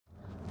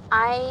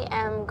I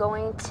am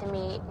going to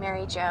meet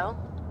Mary Jo,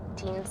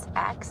 Dean's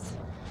ex,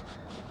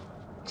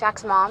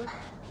 Jack's mom.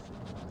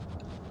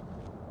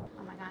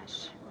 Oh my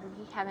gosh,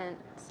 we haven't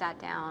sat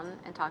down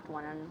and talked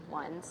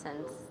one-on-one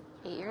since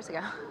 8 years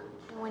ago.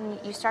 When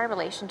you start a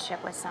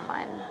relationship with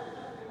someone,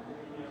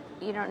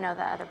 you don't know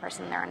the other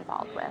person they're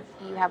involved with.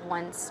 You have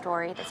one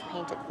story that's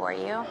painted for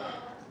you.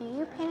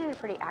 You painted a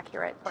pretty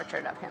accurate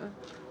portrait of him,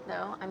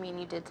 though. I mean,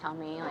 you did tell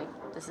me,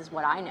 like, this is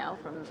what I know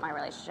from my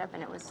relationship,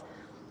 and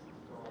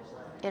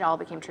it all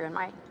became true in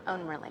my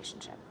own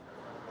relationship.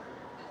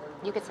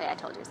 You could say I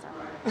told you so.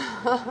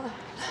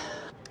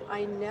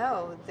 I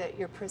know that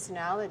your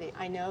personality,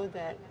 I know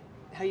that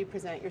how you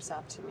present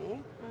yourself to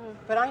me,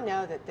 but I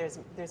know that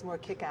there's more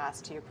kick-ass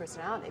to your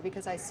personality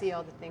because I see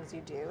all the things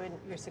you do and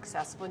you're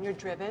successful and you're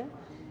driven.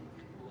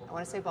 I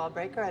want to say ball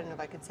breaker, I don't know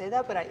if I could say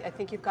that, but I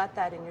think you've got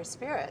that in your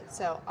spirit.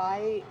 So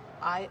I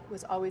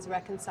was always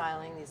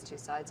reconciling these two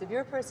sides of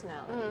your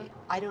personality.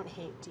 I don't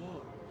hate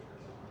Dean.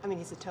 I mean,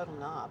 he's a total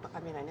knob. I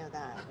mean, I know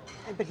that.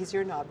 But he's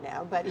your knob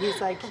now. But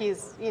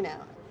he's, you know.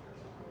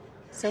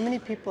 So many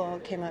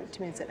people came up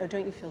to me and said, oh,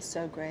 don't you feel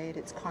so great?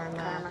 It's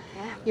karma.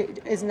 Yeah.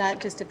 Isn't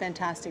that just a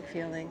fantastic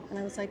feeling? And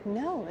I was like,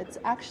 no, it's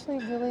actually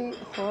really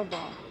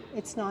horrible.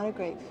 It's not a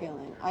great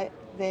feeling.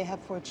 They have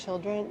 4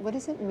 children. What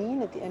does it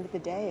mean at the end of the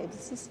day?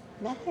 It's just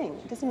nothing.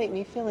 It doesn't make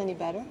me feel any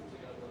better.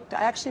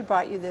 I actually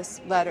brought you this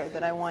letter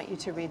that I want you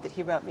to read that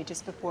he wrote me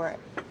just before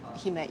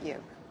he met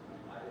you.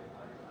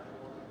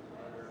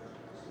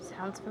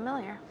 Sounds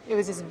familiar. It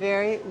was just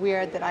very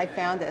weird that I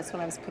found this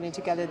when I was putting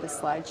together the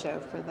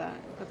slideshow for the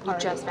party. You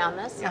just found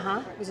this?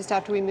 Uh-huh. It was just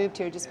after we moved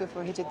here, just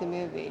before he did the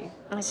movie.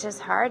 It's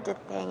just hard to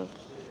think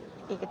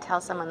you could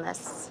tell someone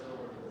this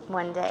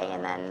one day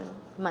and then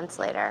months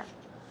later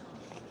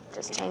it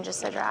just changes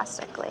so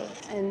drastically.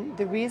 And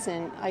the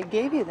reason I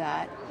gave you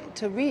that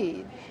to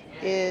read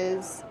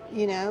is,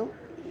 you know,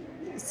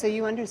 so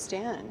you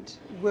understand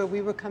where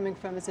we were coming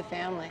from as a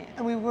family.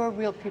 And we were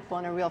real people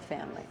in a real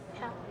family.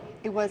 Yeah.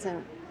 It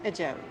wasn't a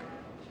joke.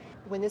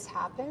 When this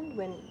happened,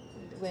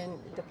 when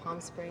the Palm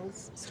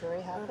Springs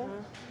story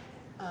happened,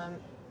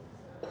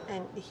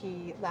 and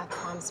he left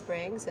Palm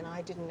Springs and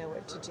I didn't know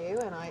what to do,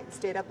 and I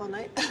stayed up all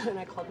night and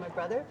I called my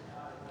brother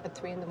at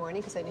 3 in the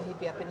morning because I knew he'd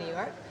be up in New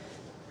York,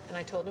 and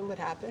I told him what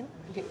happened.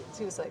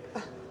 He was like,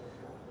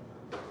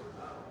 I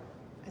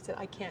said,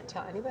 I can't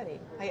tell anybody.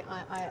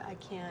 I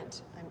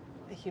can't,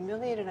 I'm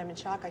humiliated, I'm in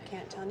shock, I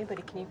can't tell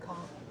anybody. Can you call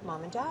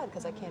Mom and Dad,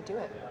 because I can't do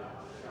it.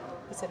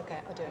 He said, okay,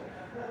 I'll do it.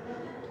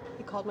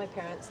 He called my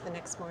parents the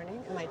next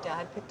morning, and my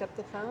dad picked up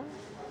the phone,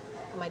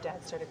 and my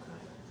dad started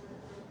crying.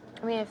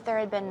 I mean, if there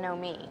had been no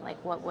me,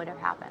 like, what would have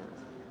happened?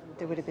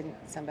 There would have been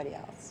somebody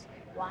else.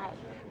 Why?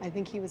 I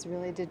think he was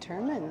really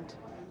determined.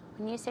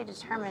 When you say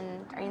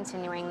determined, are you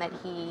insinuating that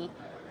he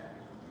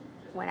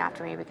went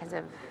after me because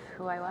of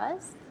who I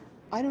was?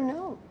 I don't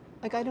know.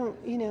 Like, I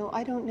don't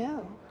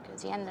know.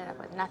 Because he ended up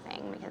with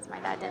nothing because my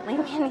dad didn't leave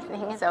me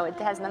anything. So it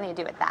has nothing to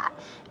do with that.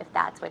 If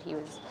that's what he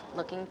was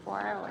looking for,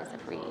 was a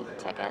free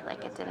ticket,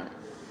 like it didn't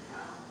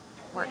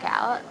work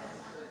out.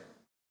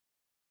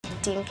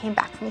 Dean came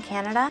back from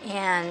Canada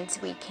and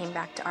we came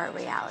back to our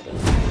reality.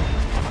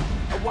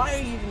 Why are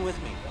you even with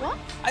me? What?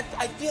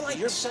 I feel like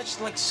you're such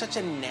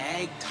a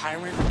nag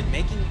tyrant that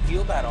making me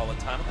feel bad all the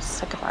time. I'm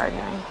sick of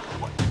arguing.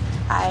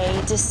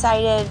 I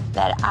decided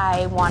that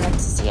I wanted to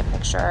see a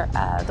picture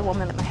of the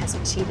woman that my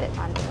husband cheated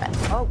on me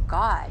with. Oh,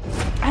 God.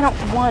 I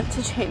don't want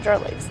to change our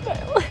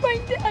lifestyle. My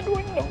dad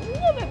wouldn't have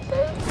wanted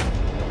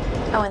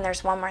this. Oh, and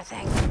there's one more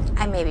thing.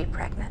 I may be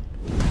pregnant.